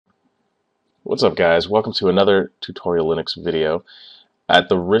What's up, guys? Welcome to another tutorial Linux video. At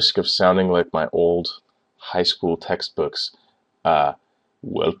the risk of sounding like my old high school textbooks,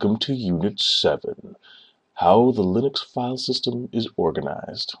 welcome to Unit 7, How the Linux File System is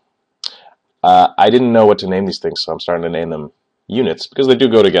Organized. I didn't know what to name these things, so I'm starting to name them units, because they do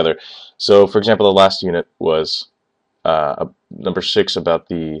go together. So, for example, the last unit was number 6 about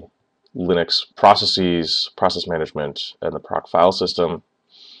the Linux processes, process management, and the proc file system.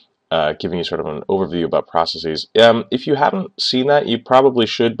 Giving you sort of an overview about processes. If you haven't seen that, you probably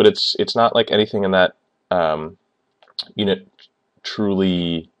should, but it's not like anything in that unit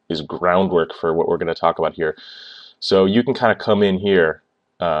truly is groundwork for what we're going to talk about here. So you can kind of come in here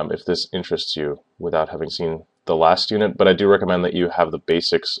if this interests you without having seen the last unit, but I do recommend that you have the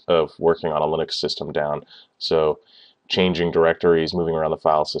basics of working on a Linux system down. So changing directories, moving around the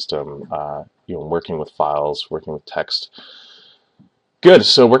file system, working with files, working with text. Good,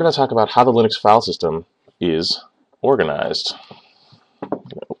 so we're going to talk about how the Linux file system is organized. I'm going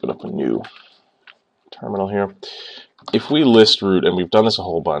to open up a new terminal here. If we list root, and we've done this a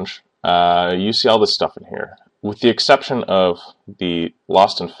whole bunch, you see all this stuff in here. With the exception of the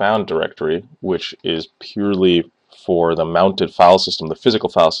lost and found directory, which is purely for the mounted file system, the physical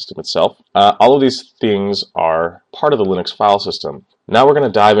file system itself, all of these things are part of the Linux file system. Now we're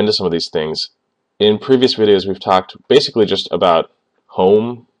going to dive into some of these things. In previous videos, we've talked basically just about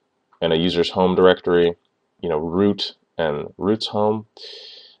home and a user's home directory, root and root's home,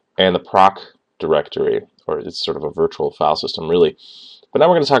 and the proc directory, or it's sort of a virtual file system, really. But now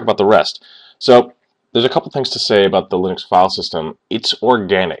we're going to talk about the rest. So there's a couple things to say about the Linux file system. It's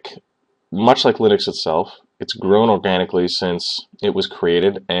organic. Much like Linux itself, it's grown organically since it was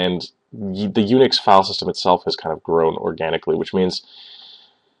created, and the Unix file system itself has kind of grown organically, which means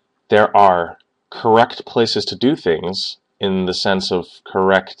there are correct places to do things, in the sense of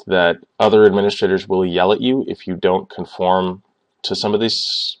correct that other administrators will yell at you if you don't conform to some of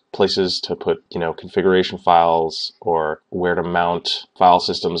these places to put, configuration files or where to mount file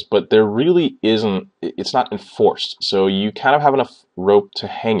systems, but there really isn't, it's not enforced. So you kind of have enough rope to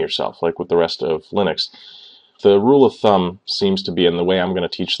hang yourself, like with the rest of Linux. The rule of thumb seems to be, and the way I'm going to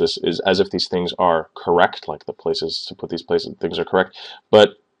teach this is as if these things are correct, like the places to put these things are correct,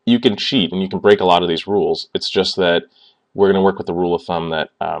 but you can cheat and you can break a lot of these rules. It's just that we're going to work with the rule of thumb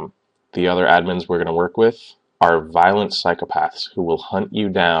that the other admins we're going to work with are violent psychopaths who will hunt you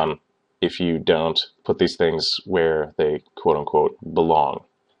down if you don't put these things where they quote-unquote belong.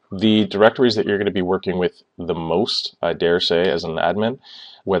 The directories that you're going to be working with the most, I dare say, as an admin,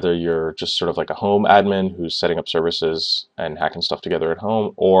 whether you're just sort of like a home admin who's setting up services and hacking stuff together at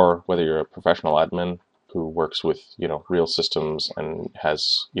home, or whether you're a professional admin who works with, real systems and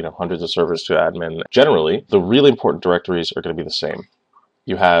has, hundreds of servers to admin. Generally, the really important directories are going to be the same.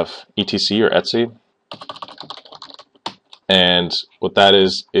 You have etc or etc, and what that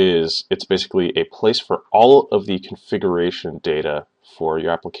is it's basically a place for all of the configuration data for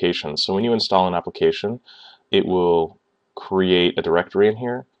your application. So when you install an application, it will create a directory in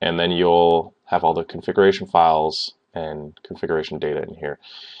here, and then you'll have all the configuration files and configuration data in here.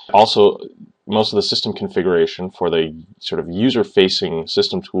 Also, most of the system configuration for the sort of user-facing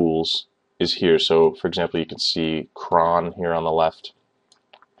system tools is here. So, for example, you can see cron here on the left,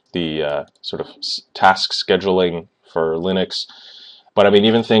 the sort of task scheduling for Linux. But I mean,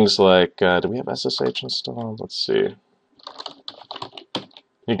 even things like, do we have SSH installed? Let's see.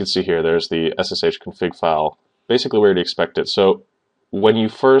 You can see here, there's the SSH config file, basically where you'd expect it. So when you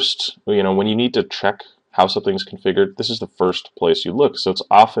first, when you need to check how something's configured, this is the first place you look. So it's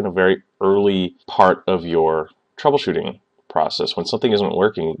often a very early part of your troubleshooting process. When something isn't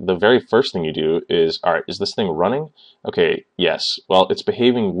working, the very first thing you do is, all right, is this thing running? Okay, yes. Well, it's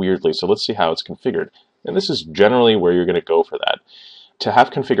behaving weirdly, so let's see how it's configured. And this is generally where you're going to go for that. To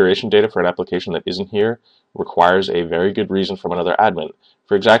have configuration data for an application that isn't here requires a very good reason from another admin.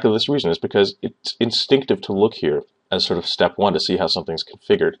 For exactly this reason, is because it's instinctive to look here as sort of step one to see how something's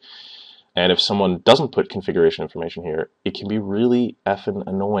configured. And if someone doesn't put configuration information here, it can be really effing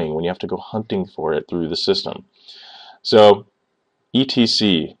annoying when you have to go hunting for it through the system. So,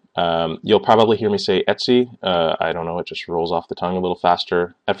 etc. You'll probably hear me say etc. I don't know, it just rolls off the tongue a little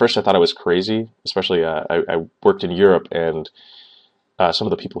faster. At first I thought I was crazy, especially I worked in Europe, and some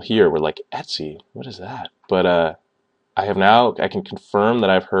of the people here were like, etc. What is that? But I can confirm that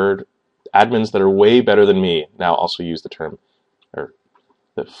I've heard admins that are way better than me now also use the term, or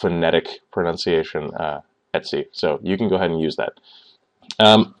the phonetic pronunciation, etc. So you can go ahead and use that.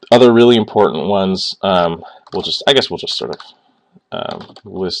 Other really important ones, I guess we'll just sort of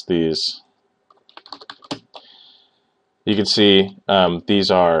list these. You can see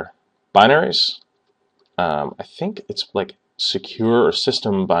these are Binaries, I think it's like secure or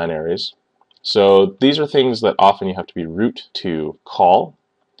system binaries. So these are things that often you have to be root to call.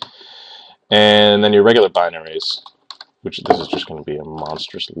 And then your regular binaries, which this is just going to be a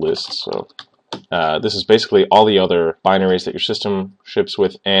monstrous list. So this is basically all the other binaries that your system ships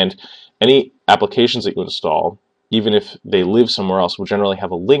with, and any applications that you install, even if they live somewhere else, will generally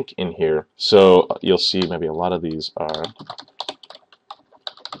have a link in here. So you'll see maybe a lot of these are.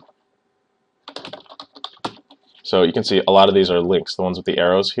 So you can see a lot of these are links. The ones with the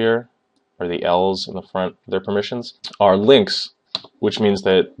arrows here, or the L's in the front, their permissions, are links, which means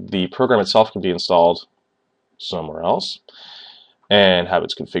that the program itself can be installed somewhere else and have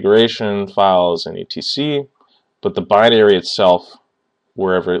its configuration files and etc. But the binary itself,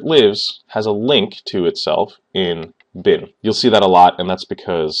 wherever it lives, has a link to itself in bin. You'll see that a lot, and that's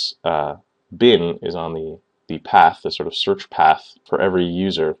because bin is on the path, the sort of search path for every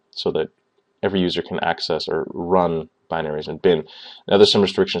user, so that every user can access or run binaries in bin. Now there's some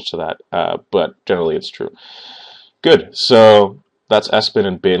restrictions to that, but generally it's true. Good, so that's sbin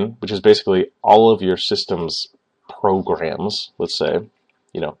and bin, which is basically all of your system's programs. Let's say,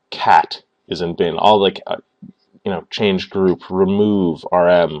 cat is in bin. All like, change group, remove,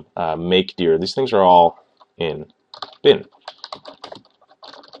 rm, make dir. These things are all in bin.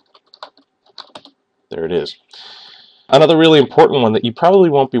 There it is. Another really important one that you probably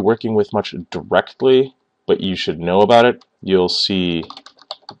won't be working with much directly, but you should know about it. You'll see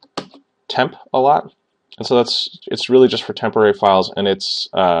temp a lot. And so it's really just for temporary files, and it's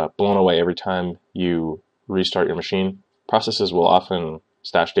blown away every time you restart your machine. Processes will often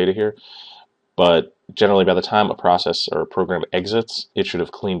stash data here, but generally by the time a process or a program exits, it should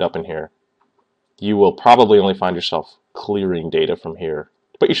have cleaned up in here. You will probably only find yourself clearing data from here,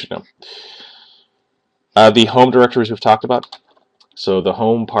 but you should know. The home directories we've talked about. So the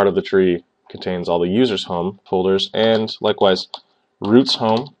home part of the tree contains all the users' home folders, and likewise, root's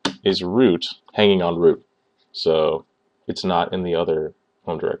home is root hanging on root. So it's not in the other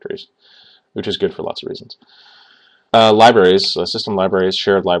home directories, which is good for lots of reasons. Libraries, system libraries,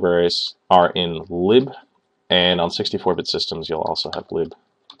 shared libraries are in lib, and on 64-bit systems you'll also have lib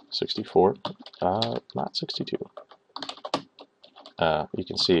 64, not 62. You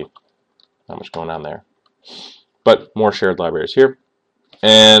can see how much going on there. But more shared libraries here.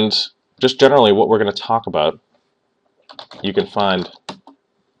 And just generally what we're going to talk about, you can find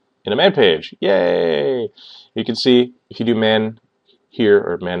in a man page. Yay! You can see if you do man here,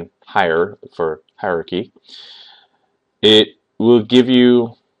 or man higher for hierarchy, it will give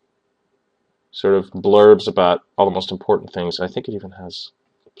you sort of blurbs about all the most important things. I think it even has,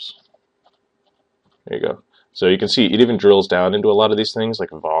 oops, there you go. So you can see it even drills down into a lot of these things like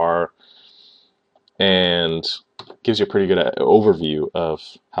var, and gives you a pretty good overview of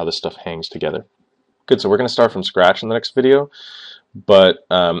how this stuff hangs together. Good, so we're going to start from scratch in the next video, but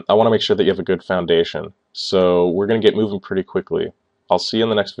I want to make sure that you have a good foundation. So we're going to get moving pretty quickly. I'll see you in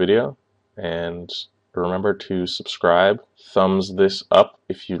the next video, and remember to subscribe, thumbs this up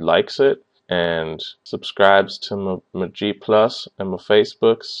if you likes it, and subscribes to my G Plus and my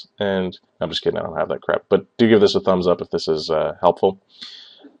Facebooks, and I'm just kidding, I don't have that crap, but do give this a thumbs up if this is helpful.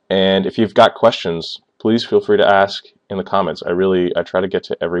 And if you've got questions, please feel free to ask in the comments. I try to get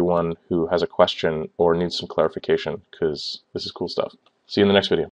to everyone who has a question or needs some clarification, because this is cool stuff. See you in the next video.